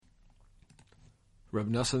Reb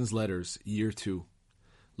Noson's Letters, Year 2.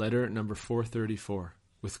 Letter number 434.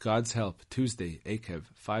 With God's help, Tuesday, Akev,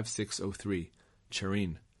 5603,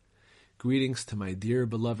 Charin. Greetings to my dear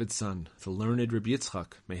beloved son, the learned Reb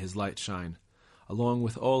Yitzchak, may his light shine. Along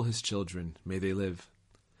with all his children, may they live.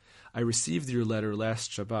 I received your letter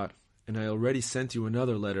last Shabbat, and I already sent you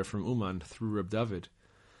another letter from Uman through Reb David.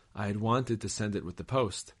 I had wanted to send it with the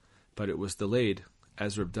post, but it was delayed,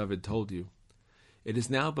 as Reb David told you. It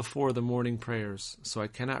is now before the morning prayers, so I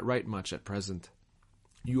cannot write much at present.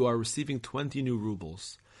 You are receiving 20 new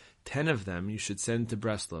rubles. 10 of them you should send to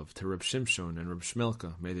Breslov, to Reb Shimshon and Reb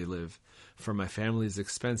Shmelka, may they live, for my family's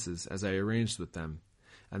expenses, as I arranged with them.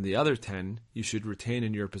 And the other 10 you should retain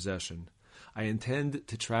in your possession. I intend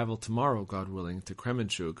to travel tomorrow, God willing, to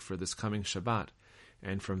Kremenchug for this coming Shabbat,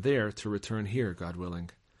 and from there to return here, God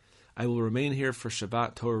willing. I will remain here for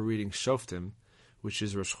Shabbat Torah reading Shoftim, which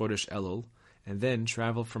is Rosh Chodesh Elul, and then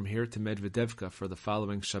travel from here to Medvedevka for the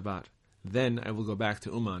following Shabbat. Then I will go back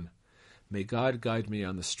to Uman. May God guide me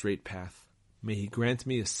on the straight path. May He grant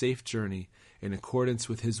me a safe journey in accordance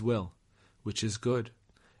with His will, which is good,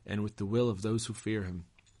 and with the will of those who fear Him.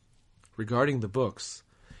 Regarding the books,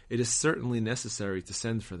 it is certainly necessary to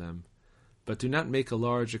send for them, but do not make a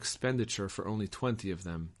large expenditure for only 20 of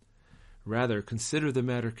them. Rather, consider the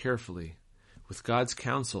matter carefully. With God's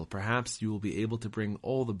counsel, perhaps you will be able to bring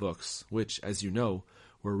all the books, which, as you know,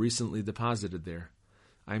 were recently deposited there.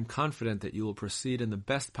 I am confident that you will proceed in the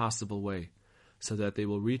best possible way, so that they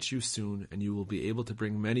will reach you soon and you will be able to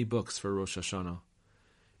bring many books for Rosh Hashanah.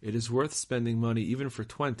 It is worth spending money even for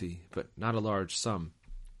 20, but not a large sum.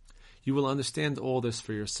 You will understand all this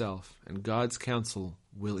for yourself, and God's counsel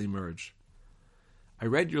will emerge. I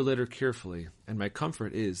read your letter carefully, and my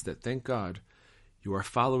comfort is that, thank God, you are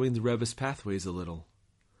following the Rebbe's pathways a little.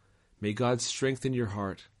 May God strengthen your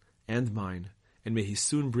heart and mine, and may He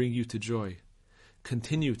soon bring you to joy.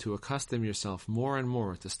 Continue to accustom yourself more and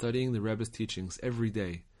more to studying the Rebbe's teachings every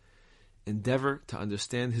day. Endeavor to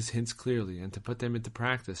understand his hints clearly and to put them into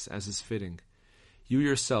practice as is fitting. You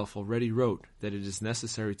yourself already wrote that it is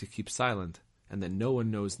necessary to keep silent and that no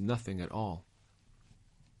one knows nothing at all.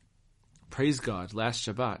 Praise God, last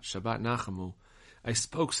Shabbat, Shabbat Nachamu, I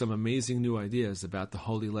spoke some amazing new ideas about the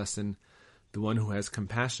holy lesson, the one who has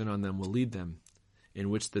compassion on them will lead them,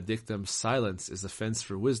 in which the dictum silence is a fence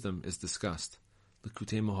for wisdom is discussed.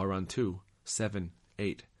 Likutei Moharan 2, 7,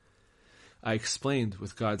 8. I explained,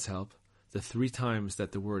 with God's help, the 3 times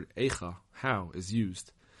that the word Eicha, how, is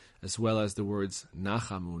used, as well as the words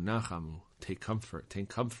Nachamu, Nachamu, take comfort, take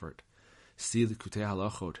comfort. See Likutei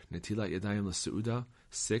Halachot, Netilat Yadayim L'Seuda,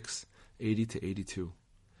 6, 80-82.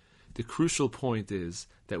 The crucial point is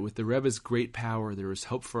that with the Rebbe's great power there is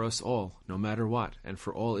hope for us all, no matter what, and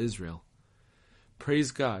for all Israel.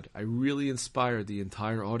 Praise God, I really inspired the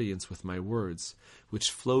entire audience with my words,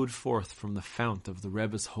 which flowed forth from the fount of the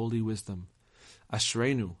Rebbe's holy wisdom.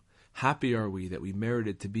 Ashreinu, happy are we that we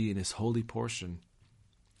merited to be in his holy portion.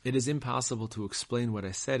 It is impossible to explain what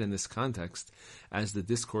I said in this context, as the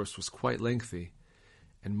discourse was quite lengthy,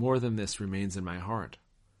 and more than this remains in my heart.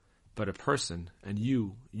 But a person, and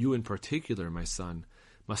you in particular, my son,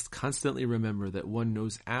 must constantly remember that one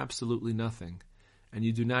knows absolutely nothing, and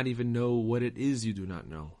you do not even know what it is you do not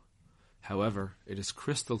know. However, it is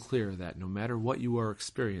crystal clear that no matter what you are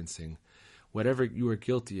experiencing, whatever you are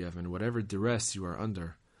guilty of and whatever duress you are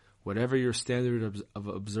under, whatever your standard of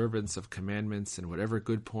observance of commandments and whatever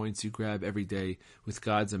good points you grab every day with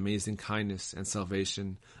God's amazing kindness and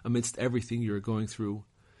salvation amidst everything you are going through,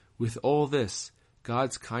 with all this,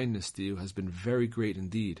 God's kindness to you has been very great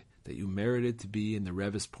indeed, that you merited to be in the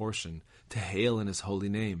Rebbe's portion, to hail in his holy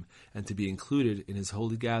name, and to be included in his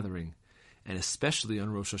holy gathering, and especially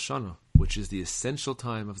on Rosh Hashanah, which is the essential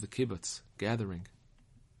time of the kibbutz gathering.